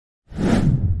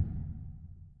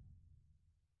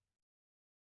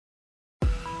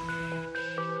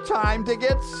Time to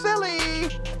get silly.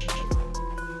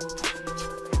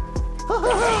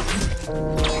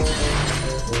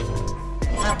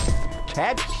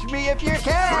 Catch me if you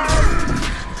can.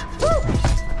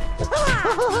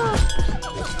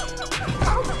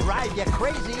 I'll drive you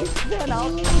crazy, then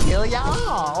I'll kill you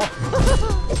all.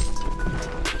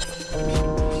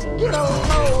 Get a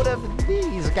load of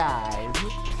these guys.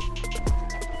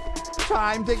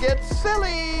 Time to get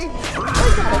silly.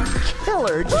 I got a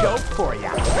killer joke for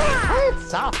you.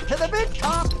 It's off to the big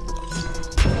top.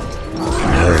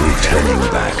 No turning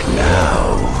back now.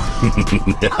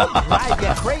 I'll drive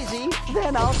you crazy,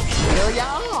 then I'll kill you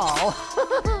all.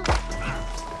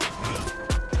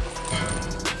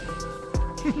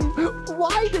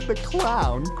 Why did the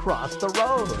clown cross the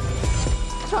road?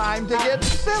 Time to get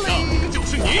silly.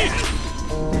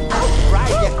 I'll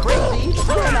drive you crazy,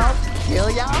 then I'll kill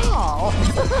you all.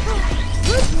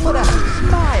 Put a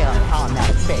smile on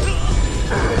that face.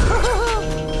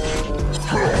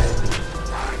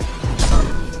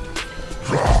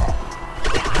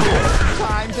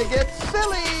 Time to get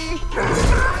silly.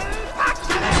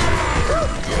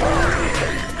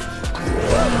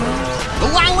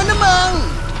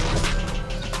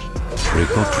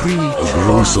 Trick or treat.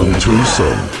 Gruesome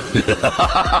twosome.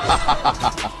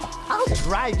 I'll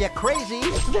drive you crazy,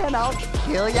 then I'll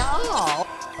kill you all.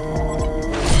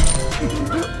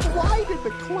 Why did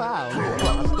the clown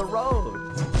cross the road?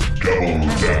 Double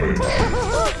damage.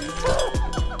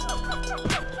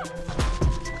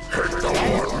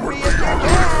 Me if you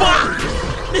can.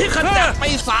 นี่ขจัดไป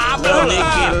3แล้วนี่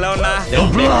กินแล้วนะเดี๋ยว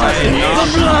The blood! The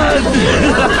blood!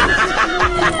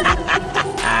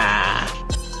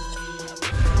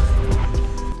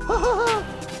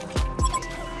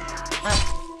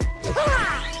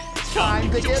 Time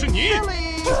to get silly.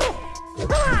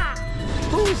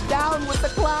 Who's down with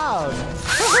the clown?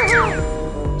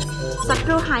 ศัต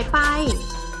รูหายไป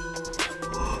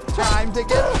Time to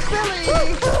get silly.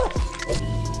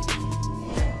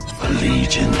 A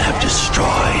legion have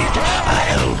destroyed a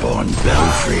hellborn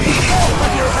belfry.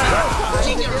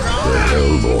 The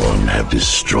hellborn have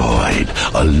destroyed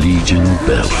a legion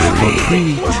belfry.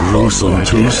 Gruesome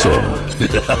twosome.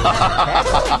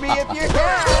 Catch me if you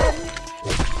can.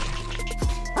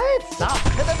 It's off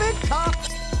to the big top.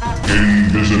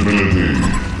 Invisibility.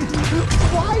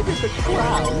 Why did the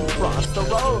clown cross the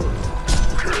road?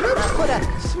 Let's put a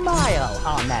smile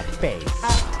on that face.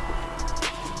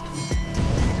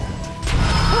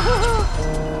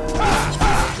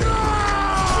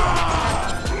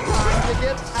 Time to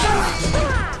get silly.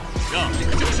 这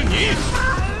个就是你。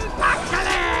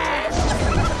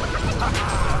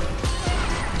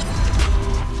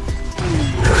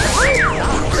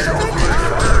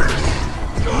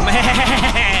แหม่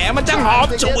มันจังหอม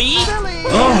ฉุย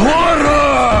A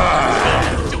horror!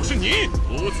 就是你，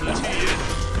如此气焰，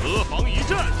何妨一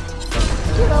战？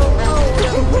 Get a load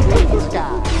of these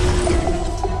guys.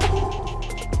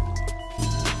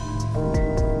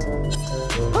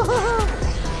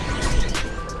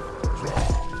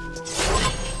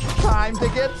 Time to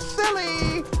get silly.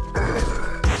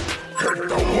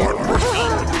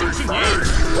 就是你。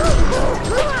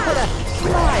 Put a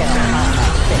smile on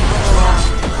that face.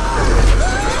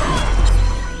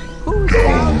 Who's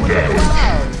down with the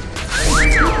clown? Why did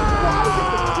the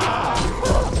clown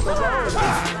cross the road?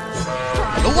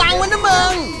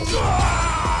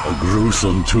 A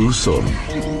gruesome twosome.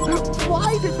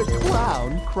 Why did the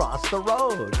clown cross the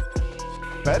road?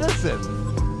 Medicine.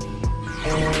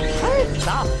 It's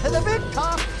off to the big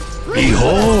top.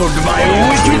 Behold my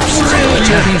wicked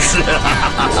skeletons!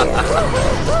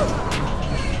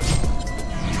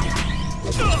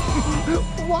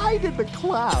 Why did the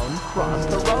clown cross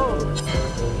the road?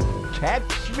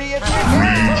 Catch me if you can.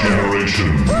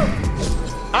 Regeneration.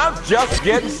 I'm just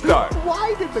getting started. Why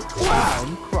did the clown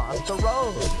cross the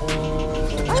road?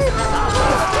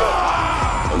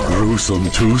 A gruesome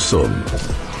twosome.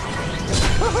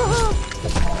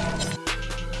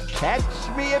 Catch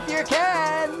me if you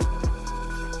can.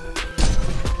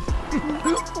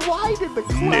 Why did the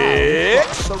clown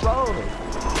cross the road?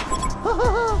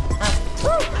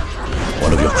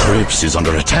 One of your crypts is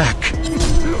under attack.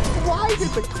 Why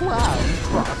did the clown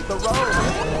cross the road?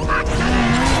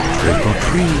 Trick or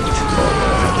treat.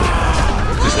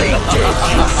 Stay dead,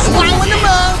 you fool!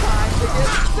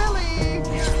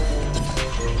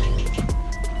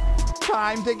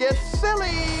 Time to get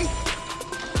silly.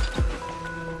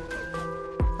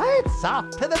 It's off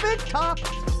to the big top.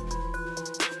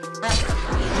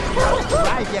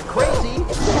 Drive you crazy,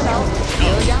 and I'll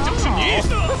kill you all.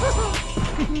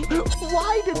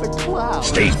 Why did the clown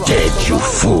Stay dead, you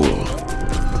fool!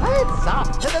 It's off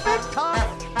to the big top.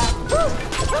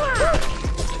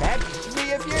 Catch me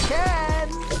if you can.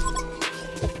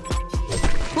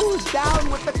 Who's down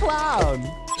with the clown?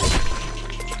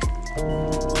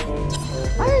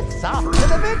 It's off to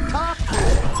the big top.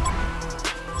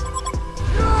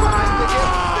 Time to get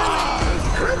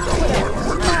silly.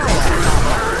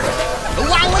 ระ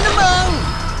วังมันนะมึง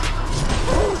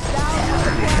Who's down with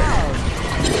the clown?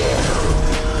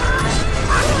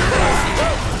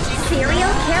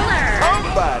 Serial killer.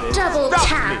 Somebody Double stop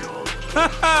tap. me.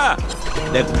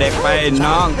 เด็กๆไป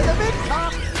น้อง To the big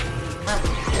top.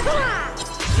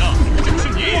 就是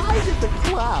你。 Why did the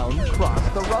clown cross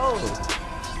the road?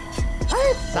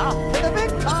 It's off to the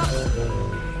big top.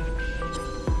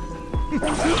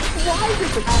 Why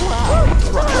did the clown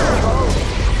cross the road?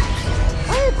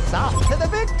 It's off to the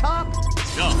big top.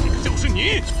 这个就是你。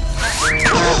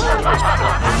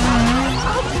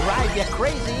 I'll drive you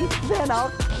crazy, then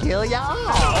I'll kill you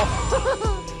all.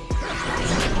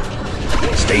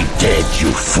 Stay dead, you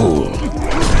fool. The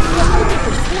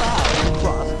clown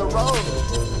cross the road.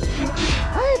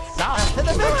 It's off to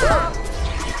the big top.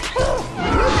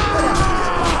 Put a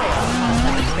smile on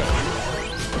that face.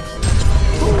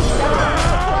 Who's down with the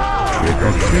clown? Trick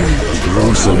or treat.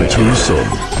 Gruesome twosome.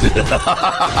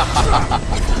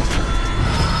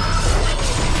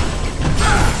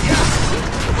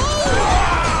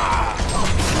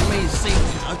 ไม่สิ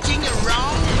เอาจริงอย่าร้อ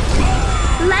ง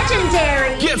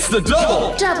Legendary. Gets the double.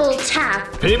 Double tap.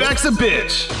 Payback's a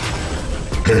bitch.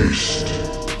 Haste.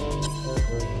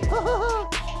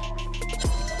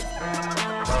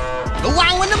 ระวั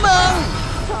งมันนะมึง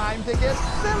Time to get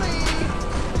silly.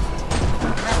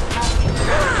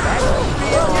 Catch me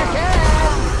if you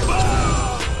can.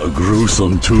 A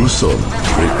gruesome twosome.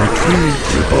 Trick or treat.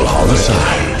 Triple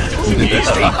homicide. Stay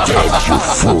dead, you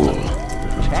fool.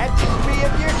 Catch me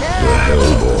if you can.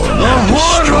 Hellborn have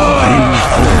destroyed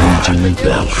a legion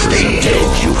belfry. Stay dead,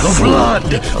 you fool. The blood!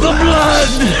 The blood!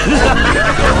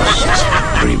 Ghosts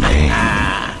remain.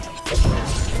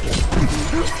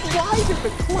 Why did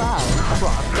the clown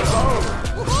cross the road?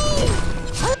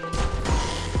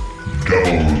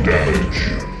 Double damage.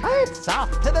 It's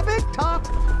off to the big top.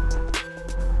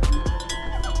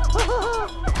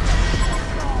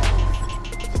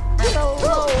 Get a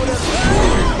load of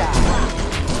this guy.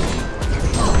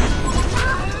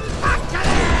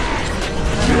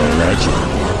 Your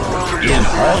legend, it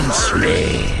haunts me.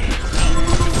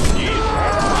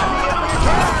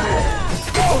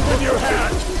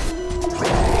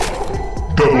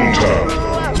 Double tap.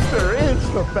 Laughter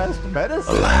is the best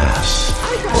medicine. Alas,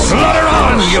 Slaughter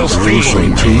on, you gruesome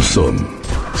fiend! twosome.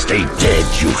 Stay dead,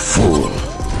 you fool.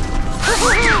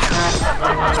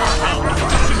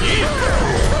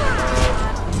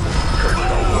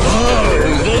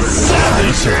 The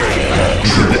savagery!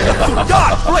 ยอ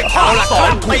ดด้วยข้าวสอ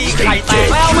งตีไข่แตก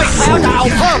แล้วไม่แคล้วจะเอา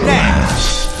เพิ่มแน่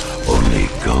Only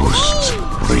ghosts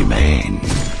remain.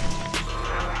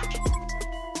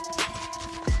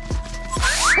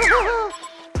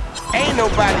 Ain't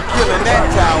nobody killing that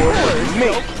tower but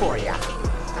me. For ya.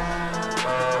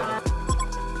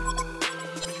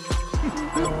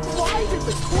 Why did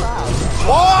the clown โ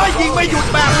อ้ยยิงไม่หยุด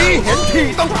แบบนี้เห็นที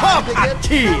ต้องเพิ่มอัด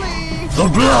ฉีด The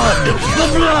blood! The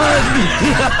blood!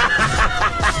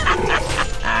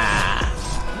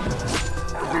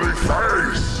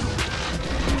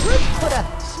 put a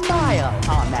smile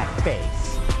on that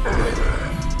face?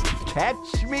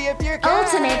 Catch me if you can.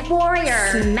 Ultimate Warrior.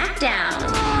 Smackdown.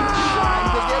 Time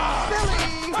to get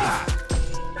silly.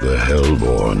 The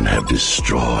Hellborn have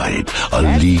destroyed a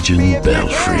Catch legion me if you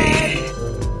belfry. can.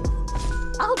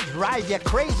 I'll drive you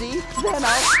crazy, then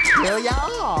I'll kill you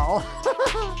all.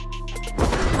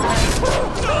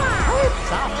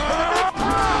 It's off to the big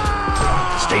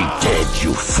top. Stay dead,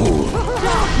 you fool.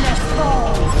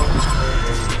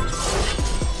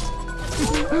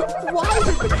 Why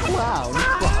did the clown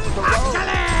cross the road?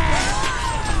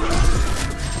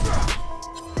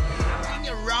 จริงอ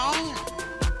ย่าร้อง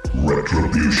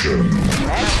Retribution.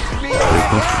 Catch me if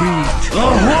Trick or you treat.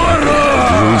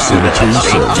 Gruesome twosome.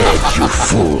 Stay dead, you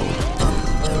fool.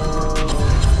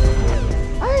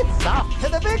 can. It's off to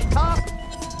the big top.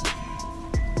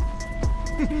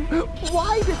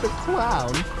 Why did the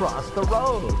clown cross the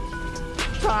road?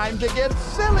 Time to get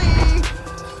silly.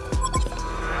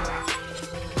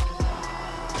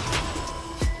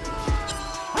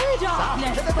 It's off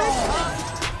to the big top.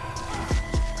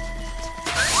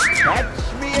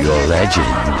 Catch me if Your you legend,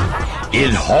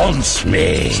 it haunts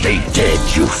me. Stay dead,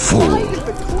 you Why fool. did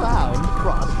the clown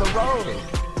cross the road?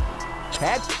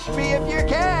 Catch me if you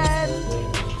can.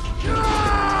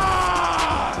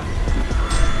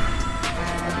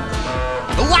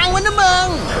 ระวังมันนะมึง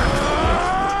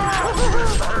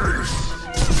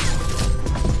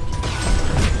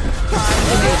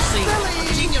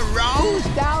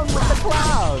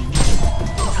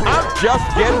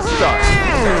just getting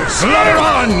started. Slaughter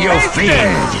on, you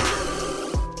fiend!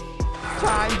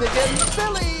 Time to get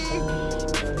silly!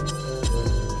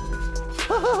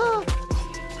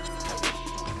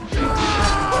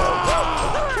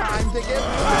 Time to get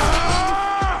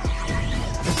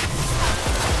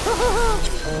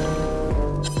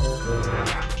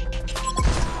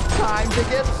Time to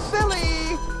get silly!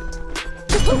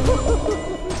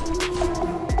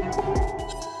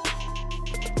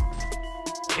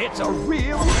 It's a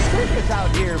real circus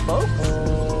out here, folks.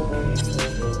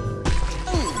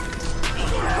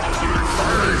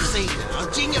 See now,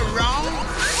 Jing, you're wrong.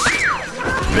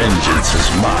 Vengeance is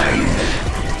mine.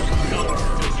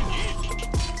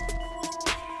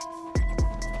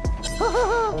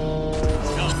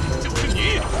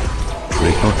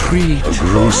 Trick or treat.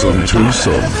 Gruesome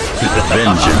twosome.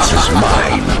 Vengeance is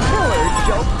mine. Killer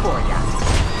joke for ya.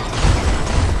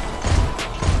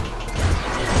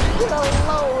 Get a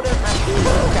load of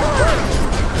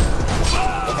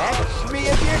Catch me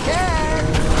if you can.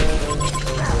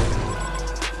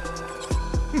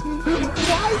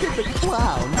 Why did the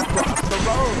clown cross the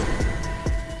road?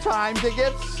 Time to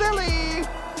get silly.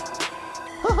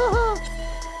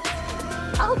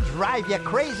 I'll drive you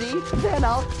crazy, then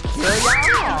I'll kill you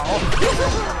all.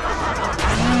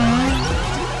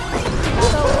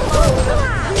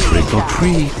 Trick or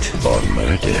treat or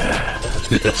murder.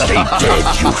 Stay dead,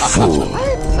 you fool.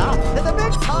 It's off to the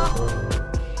big top.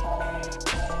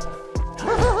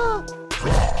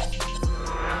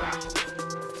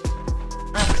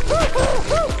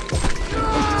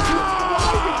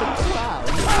 Why did the clown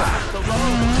cross the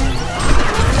road?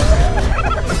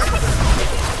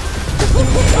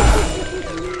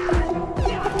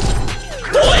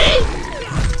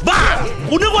 บ้า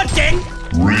กูนึกว่าเจ๋ง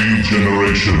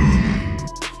Regeneration.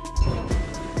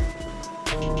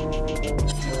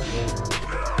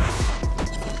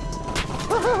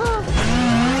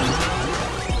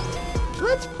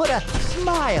 Let's put a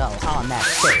smile on that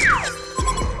face.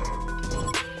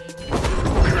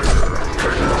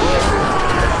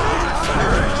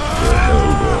 The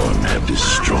Hellborn have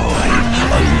destroyed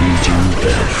a Legion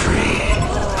belfry.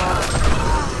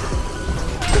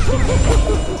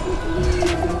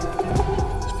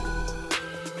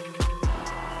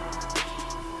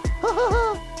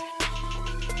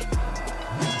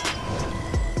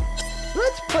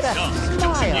 Let's put a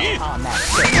smile on that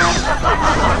face.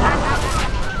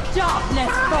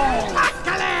 Darkness falls.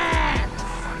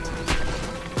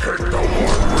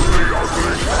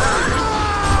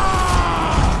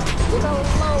 Get a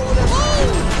load of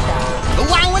ระ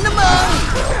วังมันนะมึง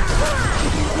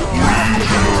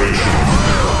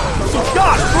สุดยอ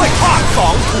ดด้วยทอด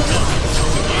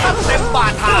2เต็มบา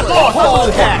ทาโอ้โห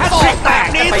แฮตทริกแตก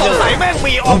นี้สงสัยแม่ง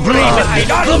มีออมรีเป็นไอ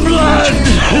ดอล The blood!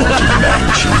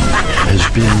 Mansion has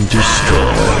been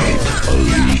destroyed. A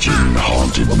Legion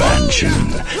haunted mansion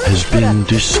has been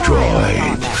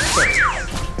destroyed.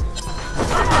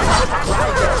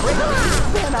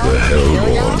 The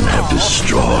Hellborn have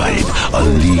destroyed a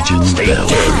Legion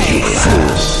belfry.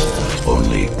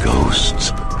 Only ghosts.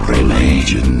 A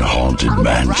Legion haunted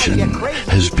mansion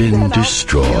has been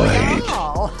destroyed.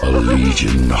 A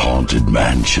Legion haunted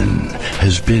mansion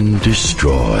has been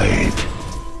destroyed.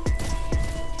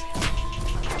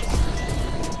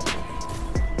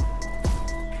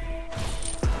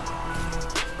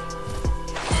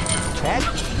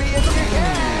 Catch me if you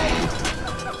can.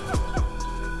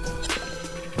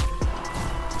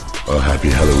 A happy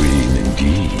Halloween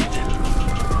indeed.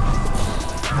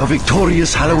 A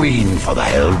victorious Halloween for the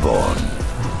Hellborn.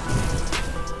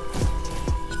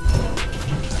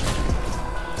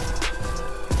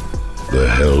 The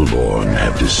Hellborn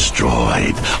have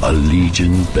destroyed a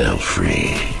Legion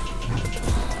belfry.